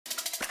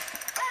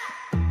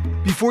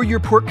Before your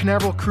Port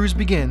Canaveral cruise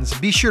begins,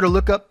 be sure to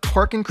look up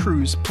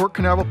Park-n-Cruise Port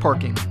Canaveral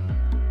Parking.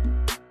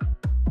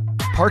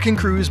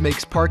 Park-n-Cruise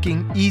makes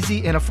parking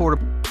easy and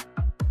affordable.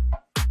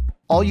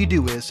 All you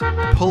do is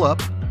pull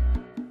up,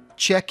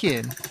 check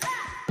in,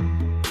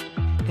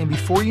 and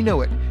before you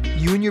know it,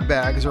 you and your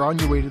bags are on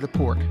your way to the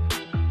port.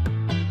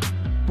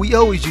 We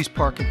always use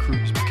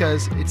Park-n-Cruise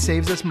because it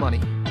saves us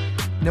money,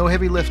 no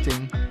heavy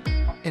lifting,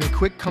 and a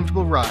quick,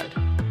 comfortable ride,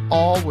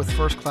 all with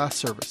first-class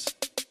service.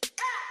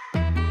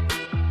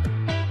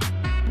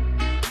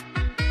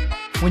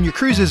 When your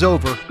cruise is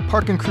over,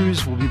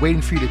 Park-n-Cruise will be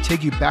waiting for you to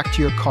take you back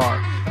to your car.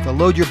 They'll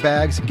load your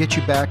bags and get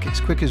you back as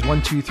quick as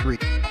 1, 2, 3.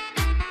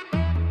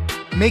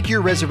 Make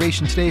your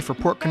reservation today for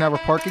Port Canaveral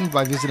Parking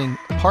by visiting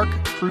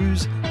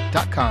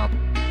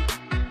parkcruise.com.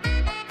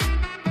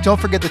 Don't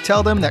forget to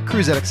tell them that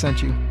Cruise Addicts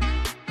sent you.